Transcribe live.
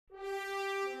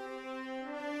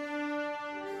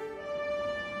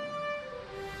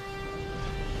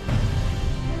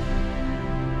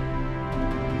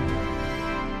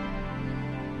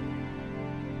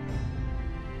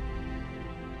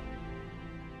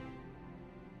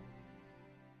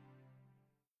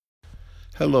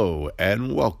Hello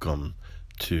and welcome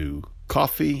to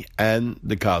Coffee and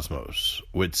the Cosmos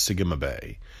with Sigma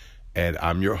Bay. And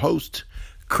I'm your host,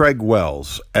 Craig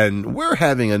Wells. And we're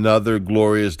having another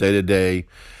glorious day today.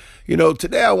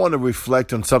 Today I want to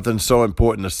reflect on something so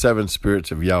important, the seven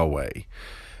spirits of Yahweh.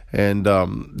 And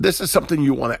this is something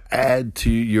you want to add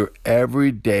to your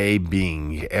everyday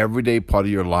being, everyday part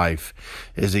of your life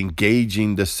is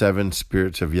engaging the seven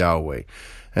spirits of Yahweh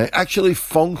and actually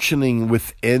functioning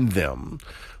within them,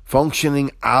 functioning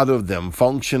out of them,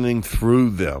 functioning through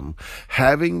them,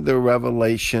 having the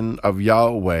revelation of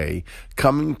Yahweh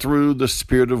coming through the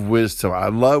spirit of wisdom. I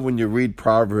love when you read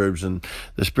Proverbs and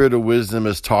the spirit of wisdom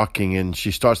is talking and she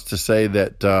starts to say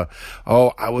that,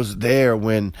 I was there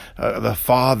when the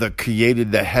Father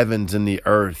created the heavens and the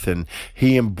earth, and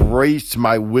he embraced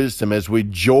my wisdom as we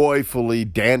joyfully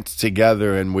danced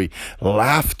together and we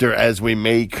laughter as we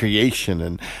made creation.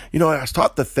 And, I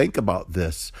start to think about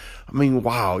this. I mean,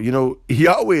 wow,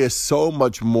 Yahweh is so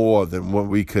much more than what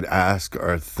we could ask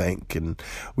or think. And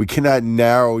we cannot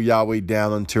narrow Yahweh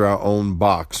down into our own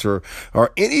box or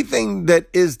anything that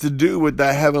is to do with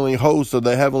the heavenly host or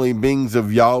the heavenly beings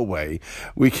of Yahweh.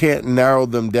 We can't narrow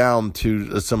them down to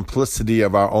the simplicity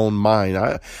of our own mind.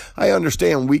 I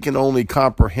understand we can only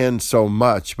comprehend so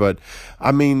much, but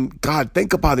I mean, God,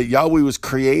 think about it. Yahweh was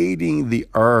creating the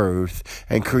earth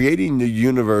and creating the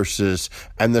universes,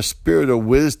 and the spirit of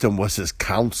wisdom was his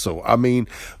counsel. I mean,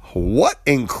 what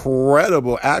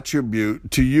incredible attribute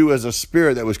to you as a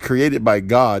spirit that was created by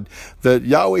God, that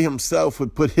Yahweh himself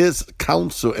would put his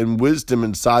counsel and wisdom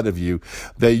inside of you,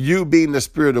 that you being the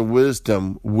spirit of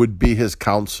wisdom would be his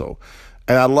counsel.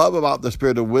 And I love about the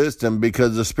spirit of wisdom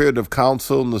because the spirit of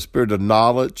counsel and the spirit of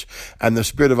knowledge and the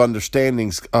spirit of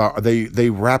understanding, they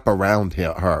wrap around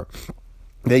her.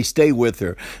 They stay with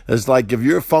her. It's like if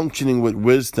you're functioning with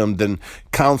wisdom, then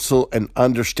counsel and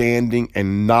understanding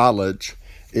and knowledge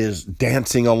is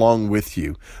dancing along with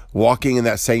you, walking in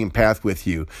that same path with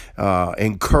you,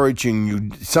 encouraging you,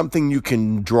 something you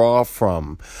can draw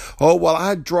from. Oh, well,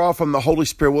 I draw from the Holy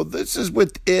Spirit. Well, this is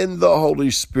within the Holy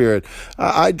Spirit.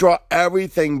 I draw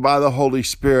everything by the Holy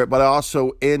Spirit, but I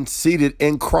also seated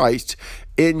in Christ,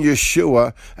 in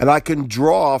Yeshua, and I can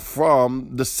draw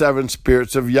from the seven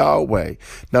spirits of Yahweh.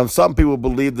 Now, some people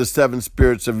believe the seven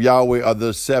spirits of Yahweh are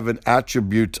the seven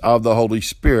attributes of the Holy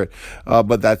Spirit,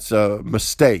 but that's a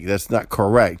mistake. That's not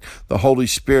correct. The Holy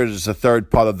Spirit is the third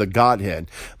part of the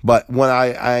Godhead. But when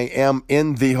I am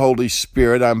in the Holy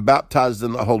Spirit, I'm baptized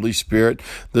in the Holy Spirit.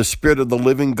 The Spirit of the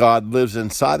living God lives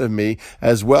inside of me,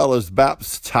 as well as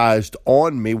baptized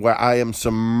on me, where I am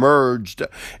submerged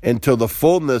into the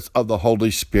fullness of the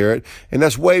Holy Spirit. And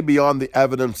that's way beyond the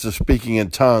evidence of speaking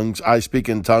in tongues. I speak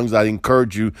in tongues. I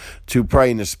encourage you to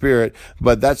pray in the Spirit,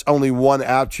 but that's only one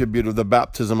attribute of the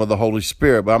baptism of the Holy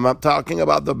Spirit. But I'm not talking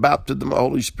about the baptism of the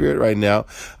Holy Spirit right now.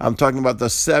 I'm talking about the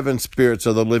seven spirits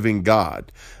of the living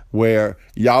God, where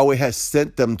Yahweh has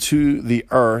sent them to the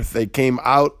earth. They came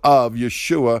out of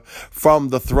Yeshua from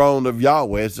the throne of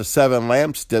Yahweh. It's the seven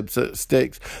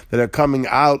lampsticks that are coming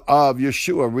out of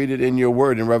Yeshua. Read it in your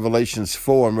word in Revelations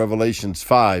 4 and Revelations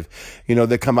 5.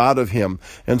 They come out of him.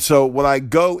 And so when I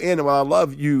go in, and when I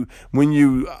love you, when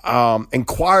you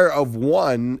inquire of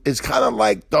one, it's kind of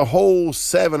like the whole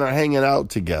seven are hanging out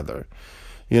together.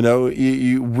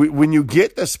 When you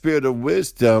get the spirit of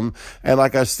wisdom, and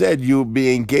like I said, you'll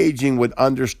be engaging with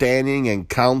understanding and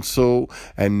counsel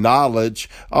and knowledge.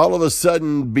 All of a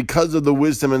sudden, because of the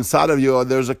wisdom inside of you,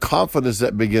 there's a confidence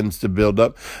that begins to build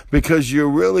up because you're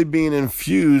really being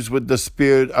infused with the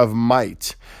spirit of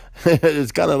might.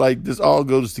 It's kind of like this all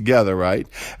goes together, right?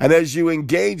 And as you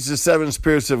engage the seven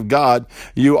spirits of God,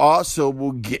 you also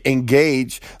will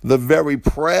engage the very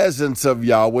presence of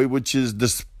Yahweh, which is the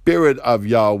Spirit of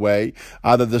Yahweh,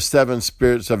 out of the seven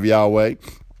spirits of Yahweh.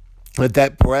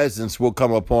 That presence will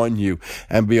come upon you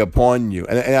and be upon you.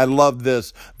 And I love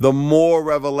this. The more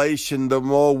revelation, the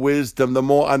more wisdom, the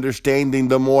more understanding,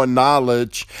 the more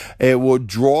knowledge, it will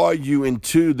draw you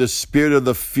into the spirit of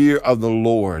the fear of the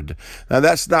Lord. Now,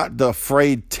 that's not the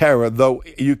afraid terror, though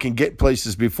you can get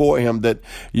places before him that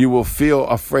you will feel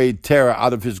afraid terror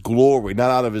out of his glory,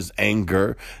 not out of his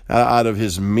anger, not out of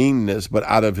his meanness, but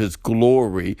out of his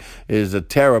glory is a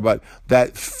terror. But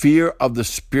that fear of the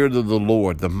spirit of the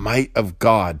Lord, the might of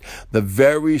God, the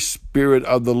very spirit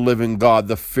of the living God,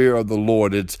 the fear of the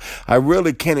Lord. I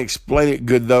really can't explain it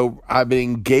good, though. I've been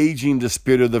engaging the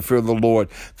spirit of the fear of the Lord,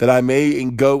 that I may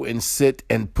go and sit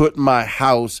and put my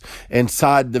house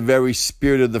inside the very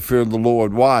spirit of the fear of the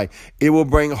Lord. Why? It will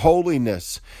bring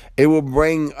holiness. It will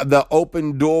bring the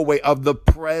open doorway of the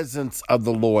presence of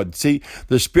the Lord. See,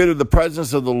 the spirit of the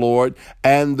presence of the Lord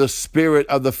and the spirit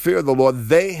of the fear of the Lord,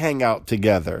 they hang out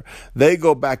together. They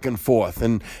go back and forth,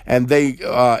 and they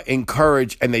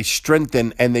encourage and they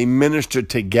strengthen and they minister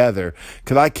together.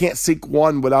 Because I can't seek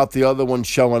one without the other one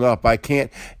showing up. I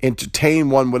can't entertain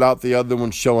one without the other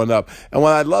one showing up. And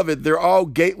when I love it, they're all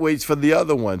gateways for the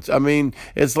other ones. I mean,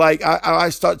 it's like I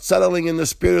start settling in the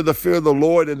spirit of the fear of the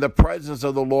Lord, and the presence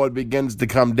of the Lord begins to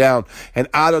come down. And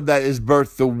out of that is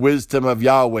birthed the wisdom of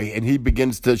Yahweh. And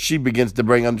she begins to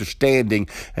bring understanding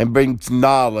and brings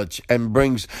knowledge and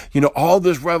brings, all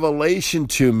this revelation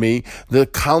to me, the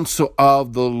counsel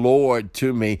of the Lord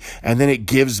to me. And then it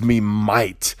gives me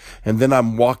might. And then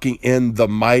I'm walking in the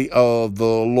might of the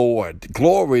Lord.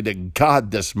 Glory to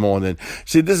God this morning.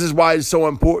 See, this is why it's so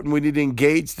important. We need to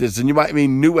engage this. And you might be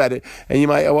new at it. And you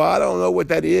might, I don't know what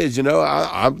that is.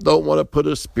 I don't want to put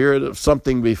a spirit of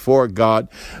something before God.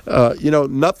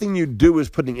 Nothing you do is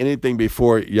putting anything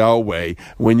before Yahweh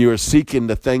when you're seeking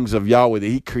the things of Yahweh that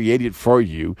he created for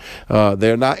you.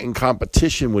 They're not in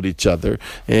competition with each other.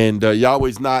 And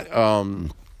Yahweh's not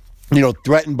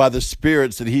threatened by the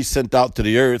spirits that he sent out to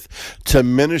the earth to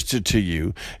minister to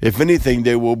you. If anything,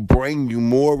 they will bring you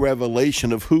more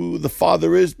revelation of who the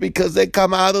Father is, because they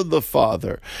come out of the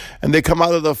Father. And they come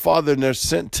out of the Father, and they're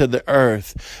sent to the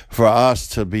earth for us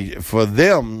to be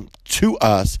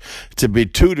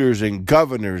tutors and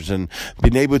governors, and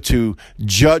being able to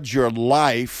judge your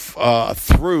life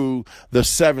through the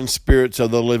seven spirits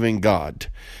of the living God.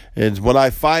 And when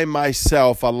I find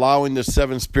myself allowing the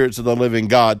seven spirits of the living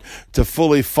God to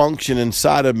fully function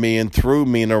inside of me and through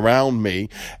me and around me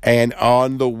and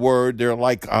on the word, they're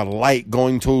like a light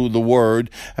going to the word.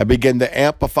 I begin to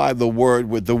amplify the word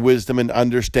with the wisdom and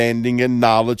understanding and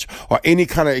knowledge, or any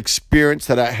kind of experience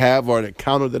that I have or an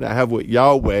encounter that I have with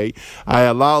Yahweh. I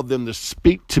allow them to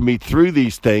speak to me through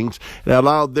these things, and I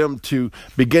allow them to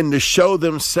begin to show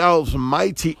themselves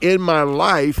mighty in my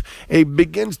life. It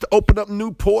begins to open up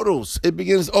new portals. It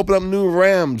begins to open up new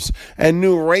realms and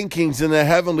new rankings in the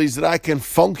heavenlies that I can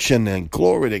function in.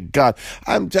 Glory to God.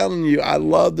 I'm telling you, I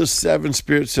love the seven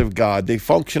spirits of God. They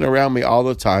function around me all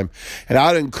the time. And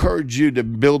I'd encourage you to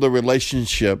build a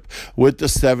relationship with the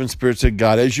seven spirits of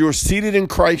God. As you're seated in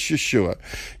Christ Yeshua,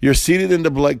 you're seated in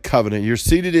the blood covenant, you're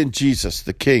seated in Jesus,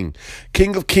 the King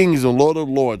of kings and Lord of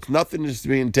lords. Nothing is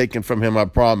being taken from him, I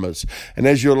promise. And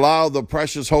as you allow the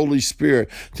precious Holy Spirit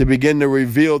to begin to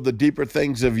reveal the deeper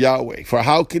things of Yahweh, for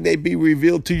how can they be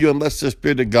revealed to you unless the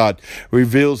Spirit of God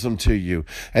reveals them to you?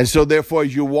 And so therefore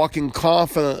you're walking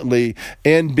confidently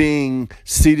in being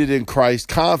seated in Christ,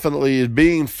 confidently in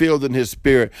being filled in his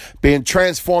Spirit, being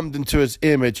transformed into his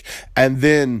image, and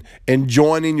then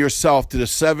enjoining yourself to the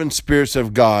seven spirits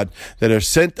of God that are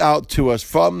sent out to us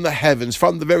from the heavens,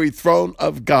 from the very throne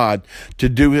of God, to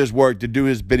do his work, to do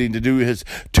his bidding, to do his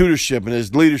tutorship and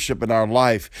his leadership in our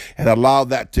life, and allow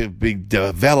that to be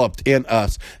developed in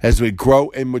us as we grow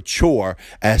and mature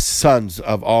as sons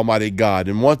of Almighty God.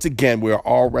 And once again, we are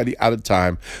already out of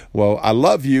time. Well, I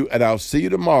love you, and I'll see you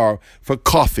tomorrow for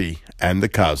Coffee and the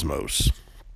Cosmos.